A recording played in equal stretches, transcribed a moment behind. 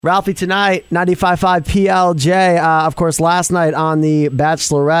Ralphie tonight, 95.5 PLJ. Of course, last night on The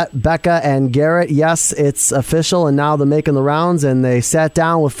Bachelorette, Becca and Garrett, yes, it's official, and now they're making the rounds, and they sat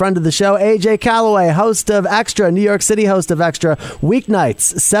down with friend of the show, AJ Calloway, host of Extra, New York City host of Extra, weeknights,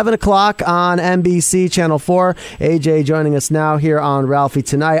 7 o'clock on NBC Channel 4. AJ joining us now here on Ralphie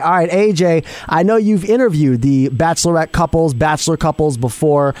Tonight. All right, AJ, I know you've interviewed the Bachelorette couples, Bachelor couples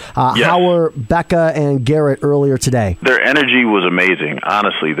before. Yes. How were Becca and Garrett earlier today? Their energy was amazing,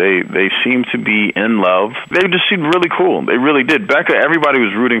 honestly. They seemed to be in love. They just seemed really cool. They really did. Becca, everybody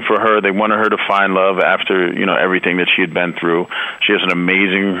was rooting for her. They wanted her to find love after, everything that she had been through. She has an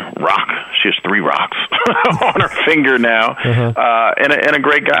amazing rock. She has 3 rocks on her finger now, and a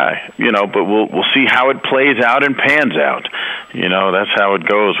great guy, but we'll see how it plays out and pans out. That's how it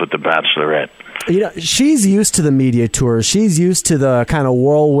goes with the Bachelorette. She's used to the media tours. She's used to the kind of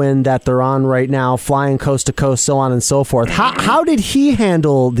whirlwind that they're on right now, flying coast to coast, so on and so forth. How did he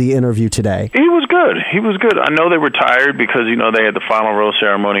handle the interview today? He was good. He was good. I know they were tired because, they had the final rose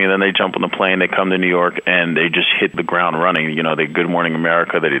ceremony, and then they jump on the plane, they come to New York, and they just hit the ground running. They Good Morning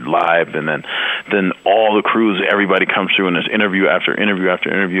America, they did live, and then all the crews, everybody comes through, and there's interview after interview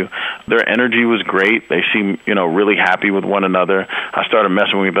after interview. Their energy was great. They seemed, really happy with one another. I started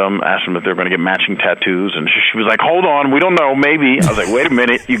messing with them, asked them if they're going to get matching tattoos, and she was like, hold on, we don't know, maybe. I was like, wait a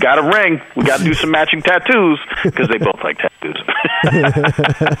minute, you got a ring, we got to do some matching tattoos, because they both like tattoos.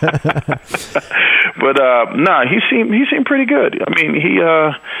 But no, he seemed pretty good. I mean,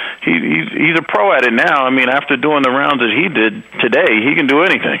 he's a pro at it now. I mean, after doing the rounds that he did today, he can do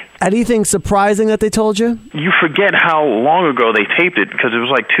anything. Anything surprising that they told you? You forget how long ago they taped it, because it was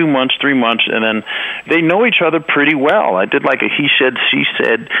like 2 months, 3 months, and then they know each other pretty well. I did like a he said, she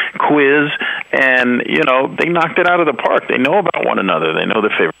said quiz, and they knocked it out of the park. They know about one another. They know their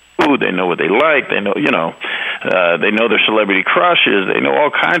favorite food. They know what they like. They know, they know their celebrity crushes. They know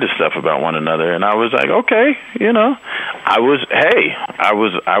all kinds of stuff about one another. And I was like, okay, I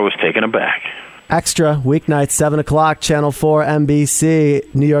was taken aback. Extra, weeknights, 7 o'clock, Channel 4,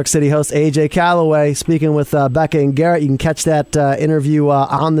 NBC. New York City host AJ Calloway speaking with Becca and Garrett. You can catch that interview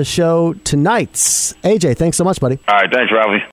on the show tonight. AJ, thanks so much, buddy. All right, thanks, Ralphie.